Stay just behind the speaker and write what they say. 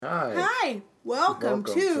Hi. Welcome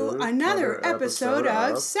to another episode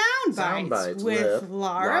of Soundbites with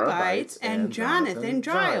Laura Bites and Jonathan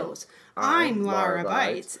Giles. I'm Laura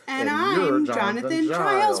Bites and I'm Jonathan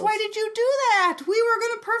Giles. Why did you do that? We were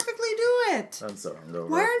going to perfectly do it. I'm so hungover.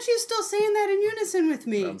 Why aren't you still saying that in unison with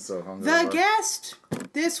me? I'm so hungover. The guest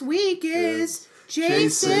this week is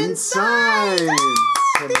Jason Sides.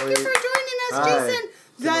 Thank you for joining us, Jason.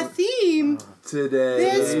 The theme today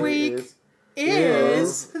this week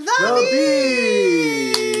is the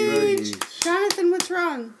beach. Jonathan, what's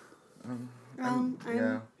wrong?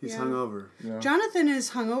 He's hungover. Yeah. Jonathan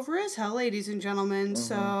is hungover as hell, ladies and gentlemen.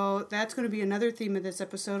 So that's going to be another theme of this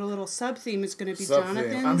episode. A little sub-theme is going to be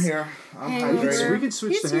Jonathan's. I'm here. I'm hydrated. We can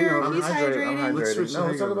switch the hangover. He's hydrated. Let's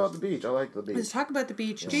talk about the beach. I like the beach. Let's talk about the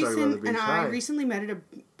beach. Jason and I recently met at a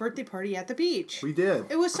birthday party at the beach. We did.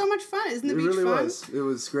 It was so much fun. Isn't the beach fun? It really was. It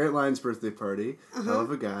was Grant Lyon's birthday party. Hell of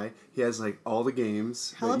a guy. He has like all the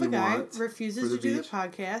games. Hell of a guy. Refuses to do the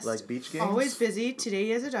podcast. Like beach games? Always busy. Today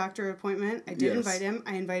he has a doctor appointment. I did invite him.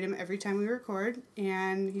 I invite him every time we record,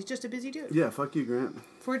 and he's just a busy dude. Yeah, fuck you, Grant.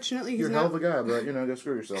 Fortunately, he's You're not. Hell of a guy, but go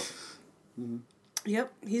screw yourself.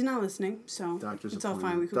 Yep, he's not listening, so it's all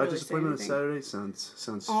fine. We could doctor's really appointment say on Saturday sounds.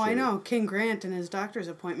 Oh, I know, King Grant and his doctor's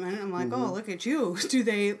appointment. I'm like, oh, look at you. Do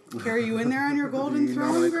they carry you in there on your golden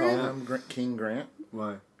throne, Grant? Call him King Grant?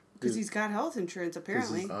 Why? Because he's got health insurance,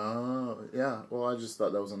 apparently. Oh, yeah. Well, I just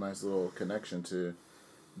thought that was a nice little connection to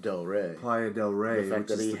Del Rey. Playa del Rey, the fact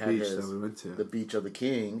which that is he the had beach that we went to. The beach of the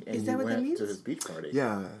king, and he went to his beach party.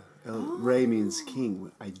 Yeah. Ray means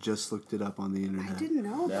king. I just looked it up on the internet. I didn't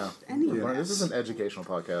know any of that. This is an educational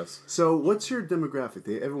podcast. So, what's your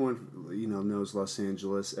demographic? Everyone, knows Los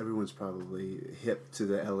Angeles. Everyone's probably hip to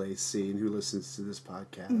the LA scene. Who listens to this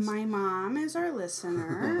podcast? My mom is our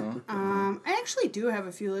listener. I actually do have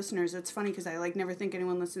a few listeners. It's funny because I never think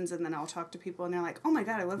anyone listens, and then I'll talk to people, and they're like, "Oh my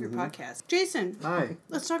god, I love your podcast." Jason, hi.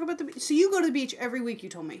 Let's talk about the beach. So you go to the beach every week? You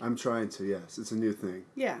told me. I'm trying to. Yes, it's a new thing.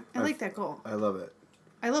 Yeah, I like that goal. I love it.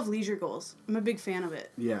 I love leisure goals. I'm a big fan of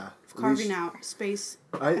it. Yeah. Carving out space.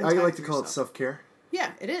 I like to call it self-care.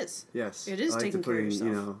 Yeah, it is. Yes. It is taking care of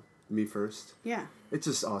yourself. Me first. Yeah. It's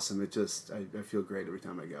just awesome. I feel great every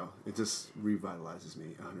time I go. It just revitalizes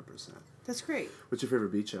me 100%. That's great. What's your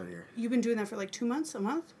favorite beach out here? You've been doing that for 2 months, a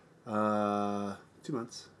month? 2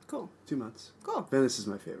 months. Cool. 2 months. Cool. Venice is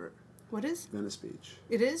my favorite. What is? Venice Beach.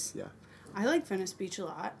 It is? Yeah. I like Venice Beach a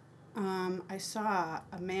lot. I saw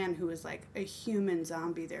a man who was like a human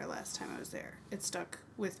zombie there last time I was there. It stuck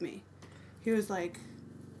with me. He was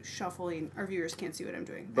shuffling. Our viewers can't see what I'm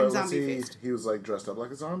doing. But I'm zombie faced. He was dressed up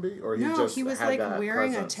like a zombie, or he was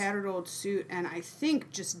wearing presence? a tattered old suit, and I think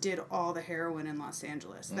just did all the heroin in Los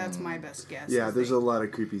Angeles. That's my best guess. Yeah, there's a lot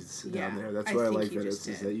of creepies down there. That's why I like Venice,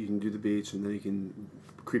 is that you can do the beach and then you can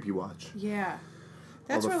creepy watch. Yeah.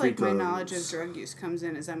 That's where my knowledge of drug use comes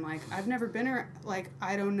in. Is I'm like, I've never been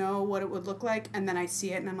I don't know what it would look like, and then I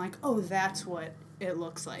see it and I'm like, oh, that's what it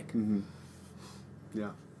looks like. Mm-hmm. Yeah,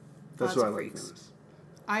 that's what I like. Venice.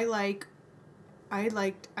 I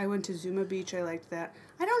went to Zuma Beach. I liked that.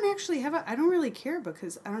 I don't actually I don't really care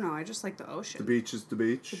because I don't know. I just like the ocean. The beach is the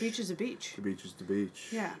beach. The beach is a beach. The beach is the beach.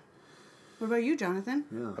 Yeah. What about you, Jonathan?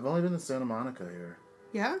 Yeah. I've only been to Santa Monica here.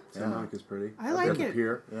 Yeah. Santa Monica's pretty. I like it.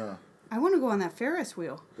 Pier. Yeah. I want to go on that Ferris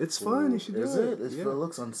wheel. It's fun. You should do it. It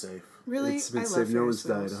looks unsafe. Really? It's been safe. No one's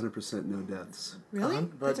died. 100% no deaths. Really?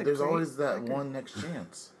 But there's always that one next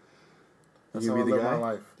chance. That's you how I be the live guy? my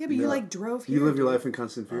life. Yeah, but you drove here. You live your life in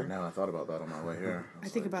constant fear? I thought about that on my way here. I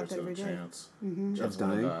think about that every day. Chance. Mm-hmm. Of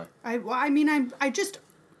dying? I just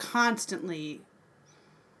constantly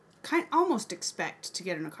almost expect to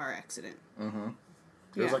get in a car accident. Mm-hmm.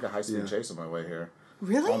 There was a high-speed chase on my way here.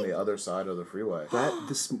 Really? On the other side of the freeway.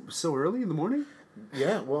 This so early in the morning?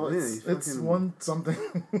 Yeah, well, it's one something.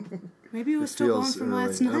 Maybe it was still going from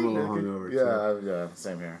last night. I'm a little hungover. Yeah,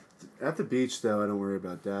 same here. At the beach, though, I don't worry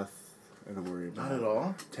about death. I don't worry about Not at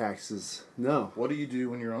all? Taxes. No. What do you do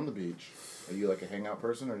when you're on the beach? Are you a hangout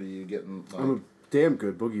person, or do you get in, I'm a damn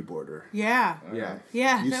good boogie boarder. Yeah. Yeah.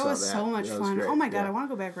 Yeah, that was so much fun. Oh my god, I want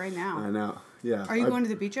to go back right now. I know. Yeah. Are you going to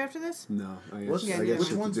the beach after this? No. Which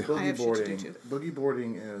one's boogie boarding? Boogie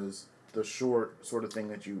boarding is the short sort of thing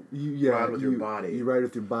that you ride with your body. You ride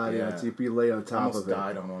with your body. Yeah. You lay on top of it. I almost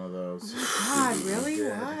died on one of those. Oh my god, really?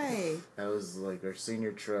 Why? That was our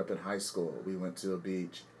senior trip in high school. We went to a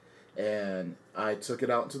beach, and I took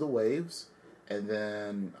it out into the waves, and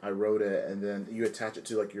then I rode it, and then you attach it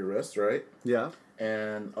to your wrist, right? Yeah.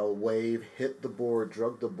 And a wave hit the board,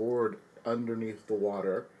 drug the board underneath the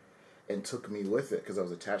water, and took me with it because I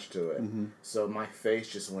was attached to it. Mm-hmm. So my face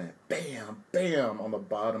just went bam, bam on the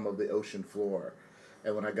bottom of the ocean floor.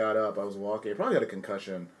 And when I got up, I was walking. I probably had a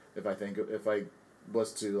concussion if I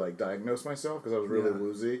was to like diagnose myself because I was really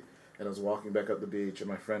woozy. And I was walking back up the beach, and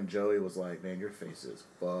my friend Joey was like, "Man, your face is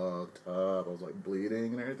fucked up." I was like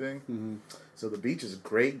bleeding and everything. Mm-hmm. So the beach is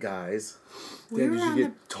great, guys. Did you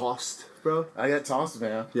get tossed, bro? I got tossed,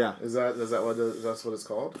 man. Yeah. Is that what it's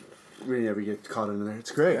called? We never get caught in there. It's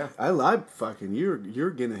great. Yeah. I fucking you're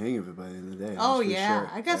getting the hang of it by the end of the day. Oh yeah, sure.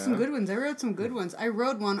 I got some good ones. I rode some good ones. I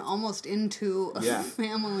rode one almost into a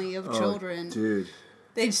family of children. Dude.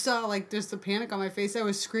 They saw, like, there's the panic on my face. I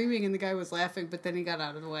was screaming and the guy was laughing, but then he got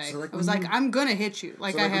out of the way. So, like, I was like, I'm going to hit you.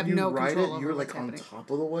 Like, I have no control over you're, like, on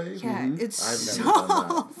top of the wave? Yeah, it's so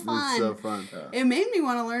fun. It's so fun. Yeah. It made me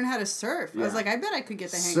want to learn how to surf. Yeah. I was like, I bet I could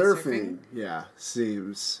get the hang of surfing. Yeah,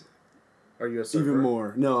 seems... Are you a surfer? Even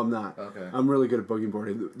more. No, I'm not. Okay. I'm really good at boogie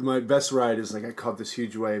boarding. My best ride is, like, I caught this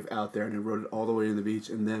huge wave out there and I rode it all the way in the beach,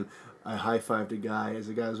 and then... I high-fived a guy as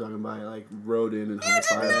the guy was walking by. I, like, rode in and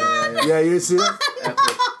high-fived him. Yeah, you didn't see that?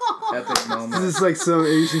 Epic moment. This is like some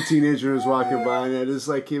Asian teenager was walking by and I just,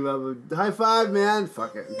 like, came up and high-five, man.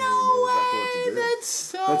 Fuck it. No way!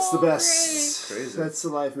 That's the best. Great. Crazy. That's the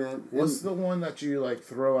life, man. What's the one that you, like,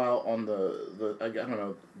 throw out on the I don't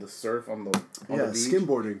know, the surf on the beach?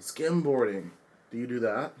 Skimboarding. Skimboarding. Do you do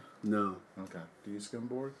that? No. Okay. Do you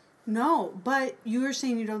skimboard? No, but you were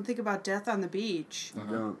saying you don't think about death on the beach. I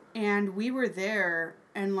don't. And we were there,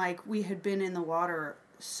 and, like, we had been in the water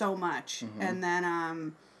so much. Mm-hmm. And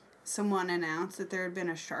then someone announced that there had been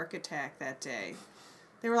a shark attack that day.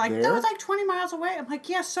 They were like, that was, like, 20 miles away. I'm like,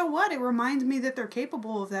 yeah, so what? It reminds me that they're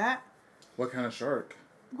capable of that. What kind of shark?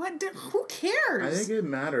 Who cares? I think it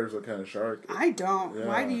matters what kind of shark. I don't. Yeah.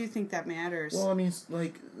 Why do you think that matters? Well, I mean,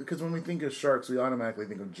 like, because when we think of sharks, we automatically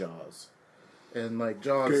think of Jaws. And like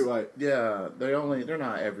Jaws, Great White. Yeah, they're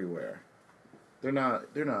not everywhere. They're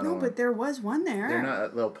not. No, but there was one there. They're not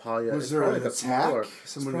at La Palla. Was there an attack?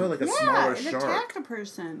 It's probably like a smaller shark. Yeah, it attacked a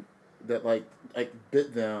person. That like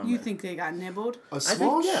bit them. You think they got nibbled? A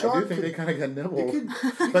small shark. I do think they kind of got nibbled.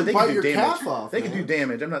 But they bite can your do damage. calf off. They can do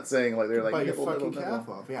damage. I'm not saying like they're like bite your fucking calf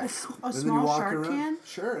off. Yeah. A small shark can.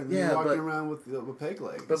 Sure, and then you're walking around with peg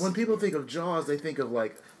legs. But when people think of Jaws, they think of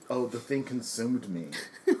like, oh, the thing consumed me.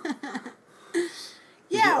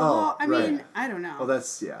 Yeah, well, I mean, I don't know. Oh,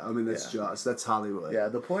 that's Jaws. That's Hollywood. Yeah,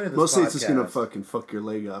 the point of this mostly it's just gonna fucking fuck your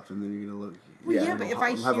leg up, and then you're gonna look. Well, yeah, but if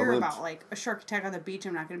I hear about like a shark attack on the beach,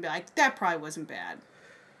 I'm not gonna be like, that probably wasn't bad.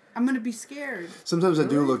 I'm gonna be scared. Sometimes I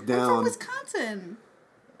do look down. I'm from Wisconsin.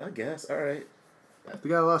 I guess. All right. They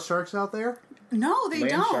got a lot of sharks out there? No, they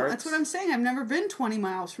Land don't. sharks? That's what I'm saying. I've never been 20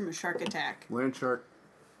 miles from a shark attack. Land shark.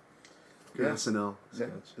 Good SNL. Is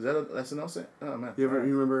that an SNL? Oh man. You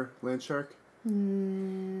remember Land Shark?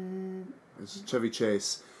 It's Chevy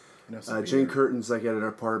Chase. Jane Curtin's like at an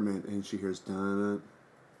apartment and she hears dun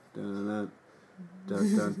dun dun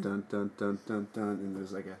dun dun dun dun dun dun dun, and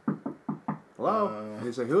there's like a hello. And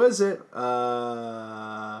he's like, who is it?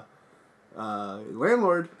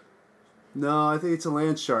 Landlord. No, I think it's a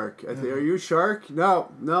land shark. Are you a shark?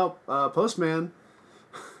 No. Postman.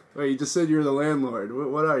 Wait, you just said you're the landlord.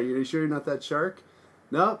 What are you? Are you sure you're not that shark?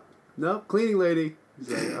 Nope. Cleaning lady. He's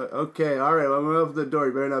like, okay, all right, well, I'm going to open the door.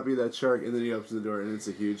 You better not be that shark. And then he opens the door, and it's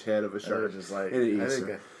a huge head of a shark. Just like, and it eats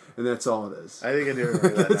her. And that's all it is. I think I do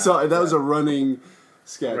remember that. That was a running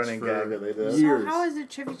sketch. Running gag that they did. So how is it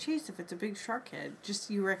Chevy Chase if it's a big shark head? Just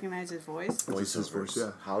you recognize his voice? It's his voice,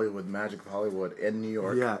 yeah. Hollywood, magic of Hollywood in New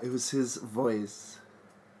York. Yeah, it was his voice.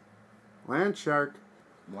 Land shark.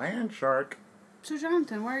 So,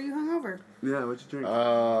 Jonathan, why are you hungover? Yeah, what'd you drink?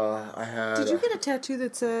 I had... Did you get a tattoo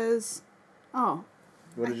that says... Oh.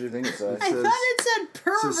 What did you think it said? I thought it said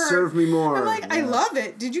pervert. It says, serve me more. I'm like, I love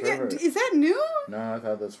it. Did you pervert. Is that new? No, I've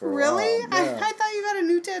had this for a while. Really? Yeah. I thought you got a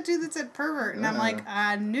new tattoo that said pervert. And I'm like,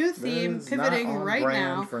 new theme, pivoting not on right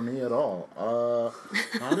brand now. For me at all.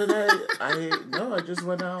 How did I just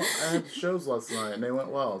went out. I had shows last night and they went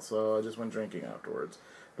well. So I just went drinking afterwards.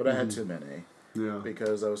 But I had too many. Yeah.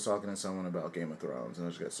 Because I was talking to someone about Game of Thrones and I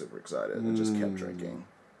just got super excited and just kept drinking.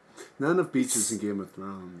 Not enough beaches in Game of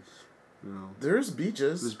Thrones. No. There's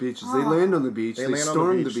beaches. There's beaches. Oh. They land on the beach. They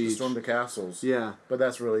storm the beach. They storm the castles. Yeah. But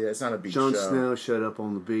that's really it's not a beach Jon show. Snow showed up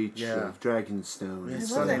on the beach of Dragonstone. Yeah,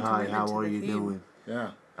 said, hi, how are you doing?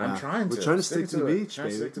 Yeah. I'm trying to. We're trying to stick to the beach,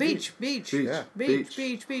 baby.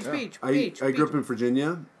 Beach. I grew up in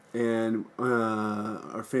Virginia, and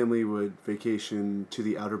our family would vacation to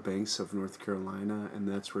the Outer Banks of North Carolina, and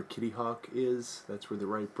that's where Kitty Hawk is. That's where the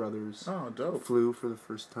Wright brothers flew for the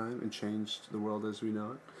first time and changed the world as we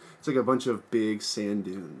know it. It's like a bunch of big sand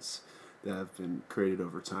dunes that have been created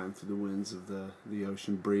over time through the winds of the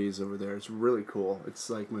ocean breeze over there. It's really cool.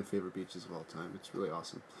 It's like my favorite beaches of all time. It's really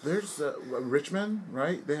awesome. There's Richmond,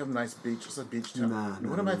 right? They have nice beaches. It's a beach town.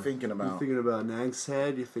 What am I thinking about? You're thinking about Nags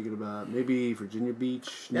Head. You're thinking about maybe Virginia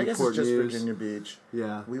Beach. Yeah, I guess it's just Virginia Beach.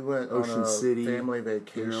 Yeah. We went Ocean on a City, family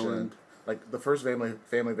vacation. Maryland. Like the first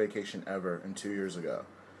family vacation ever, and 2 years ago.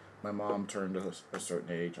 My mom turned to a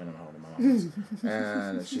certain age. I don't know how old my mom is.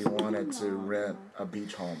 And she wanted to rent a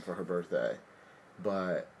beach home for her birthday.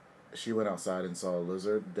 But she went outside and saw a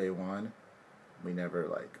lizard day one. We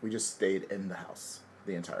just stayed in the house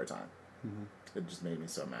the entire time. Mm-hmm. It just made me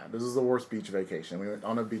so mad. This is the worst beach vacation. We went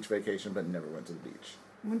on a beach vacation but never went to the beach.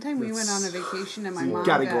 One time we went on a vacation and my mom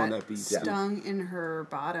got stung in her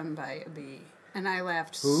bottom by a bee. And I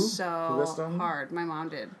laughed so hard. My mom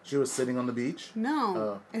did. She was sitting on the beach?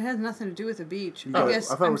 No. It has nothing to do with the beach. I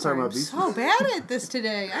thought we were talking about beach. I'm so bad at this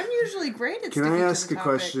today. I'm usually great at sticking to the topic. Can I ask a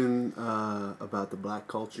question about the black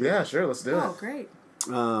culture? Yeah, sure. Let's do it. Oh, great.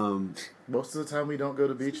 Most of the time we don't go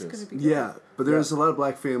to beaches. Yeah, but there's a lot of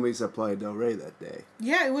black families at Playa del Rey that day.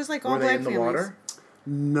 Yeah, it was like all black families. Were they in the water?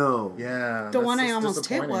 No. Yeah. The one I almost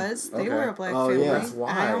hit was. They were a black family. Yeah. That's why.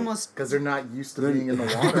 I almost... Because they're not used to being in the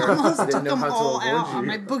water. I almost took them all out on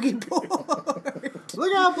my boogie board.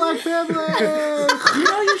 Look out, black family! You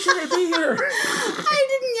know you shouldn't be here. I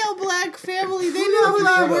didn't yell black family. They knew who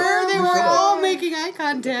they were. They were all making eye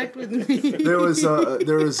contact with me. There was I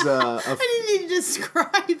didn't need to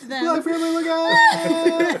describe them. Black family, look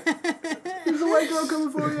out! There's a white girl coming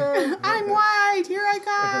for you. I'm white. Here I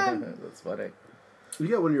come. That's funny. You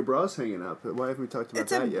got one of your bras hanging up. Why haven't we talked about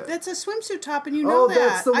that yet? That's a swimsuit top, and you know that. Oh,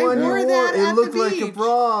 that's the one I wore that It at looked the like beach. a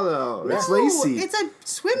bra, though. No, it's lacy. It's a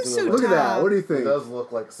swimsuit top. Look at that. What do you think? It does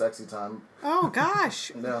look like sexy time. Oh,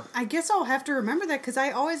 gosh. No. I guess I'll have to remember that, because I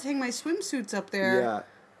always hang my swimsuits up there. Yeah.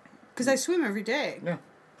 Because I swim every day. Yeah.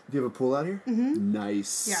 Do you have a pool out here? Mm-hmm.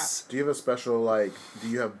 Nice. Yeah. Do you have a special, do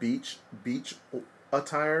you have beach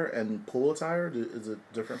attire and pool attire? Is it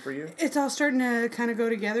different for you? It's all starting to kind of go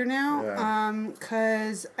together now. Yeah.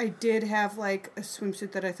 Because I did have a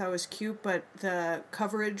swimsuit that I thought was cute, but the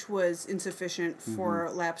coverage was insufficient for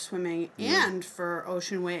lap swimming and for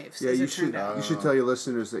ocean waves. Yeah, you should tell your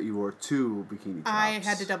listeners that you wore 2 bikini tops. I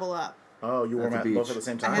had to double up. Oh, you wore them both at the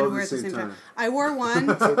same time? I had to wear it at the same time. I wore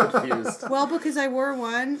one. So confused. Well, because I wore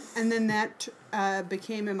one, and then that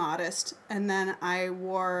became immodest, and then I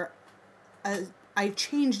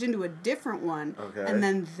changed into a different one, and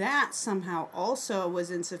then that somehow also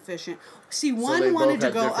was insufficient. See, one wanted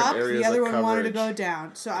to go up, the other one wanted to go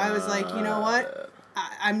down. So I was like, you know what?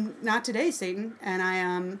 I'm not today, Satan, and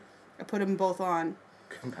I put them both on.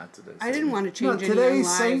 Not today, Satan. I didn't want to change any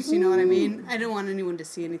lives, Satan. You know what I mean? I didn't want anyone to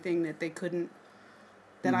see anything that they couldn't,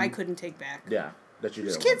 I couldn't take back. Yeah, that you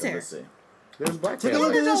didn't want kids them there. to see. There's black Take family. a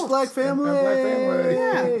look at this, black family. Black family.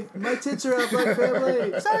 Yeah. My tits are out, black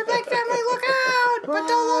family. Sorry, black family, look out! But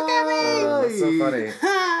don't look at me! That's so funny.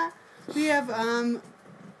 We have,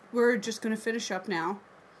 we're just going to finish up now.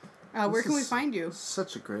 Where can we find you?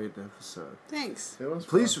 Such a great episode. Thanks. It was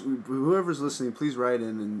please, fun. whoever's listening, please write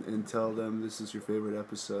in and tell them this is your favorite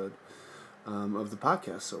episode of the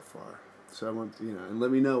podcast so far. So I want, and let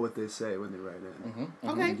me know what they say when they write in. Mm-hmm.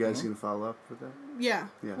 Okay. You guys going to follow up with that? Yeah.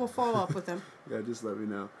 We'll follow up with them. Yeah, just let me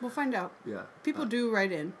know. We'll find out. Yeah. People do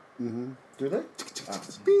write in. Mm-hmm. Do they?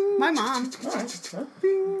 Bing. My mom. All right.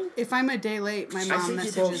 Bing. If I'm a day late, my mom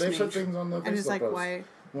messages they me. put things on the Facebook and it's like, post. why?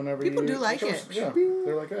 Whenever people do like it. Yeah.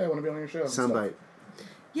 They're like, hey, I want to be on your show. Soundbite.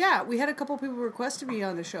 Yeah, we had a couple people request to be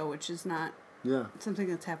on the show, which is not something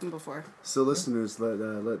that's happened before. So listeners, let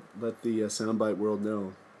the Soundbite world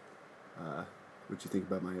know what you think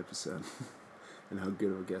about my episode and how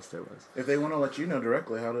good of a guest I was. If they want to let you know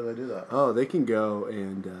directly, how do they do that? Oh, they can go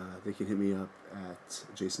and they can hit me up at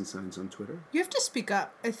Jason Signs on Twitter. You have to speak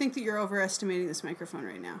up. I think that you're overestimating this microphone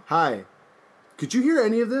right now. Hi. Could you hear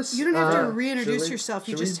any of this? You don't have to reintroduce yourself.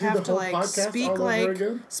 You just have to speak like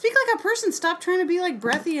a person. Stop trying to be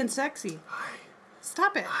breathy and sexy. Hi.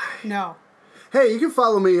 Stop it. Hi. No. Hey, you can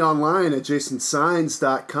follow me online at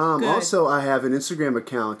jasonsigns.com. Good. Also, I have an Instagram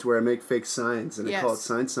account where I make fake signs, and I call it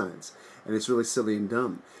Signs. And it's really silly and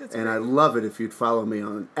dumb. That's and great. I love it if you'd follow me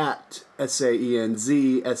on at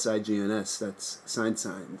SAENZSIGNS. That's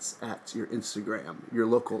Signs at your Instagram, your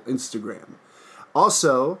local Instagram.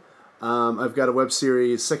 Also, I've got a web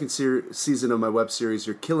series, second season of my web series,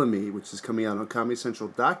 You're Killing Me, which is coming out on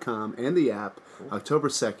ComedyCentral.com and the app October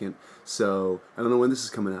 2nd. So I don't know when this is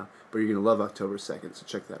coming out, but you're going to love October 2nd, so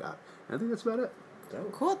check that out. And I think that's about it.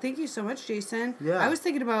 Cool. Thank you so much, Jason. Yeah. I was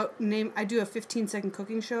thinking about I do a 15-second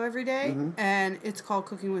cooking show every day, and it's called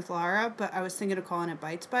Cooking with Lara, but I was thinking of calling it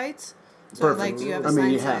Bites Bites. So Perfect. like you have the I mean,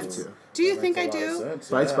 sign you have signs. to. Do you think I do? Sense,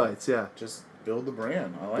 Bites, yeah. Just build the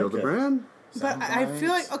brand. I like Build it. the brand? But I feel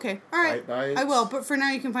like, okay, all right, Bite I will. But for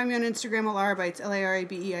now, you can find me on Instagram at Lara Bites,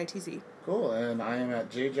 LARABEITZ. Cool, and I am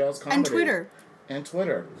at J Giles Comedy. And Twitter. And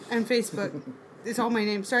Twitter. And Facebook. It's all my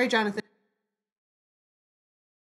name. Sorry, Jonathan.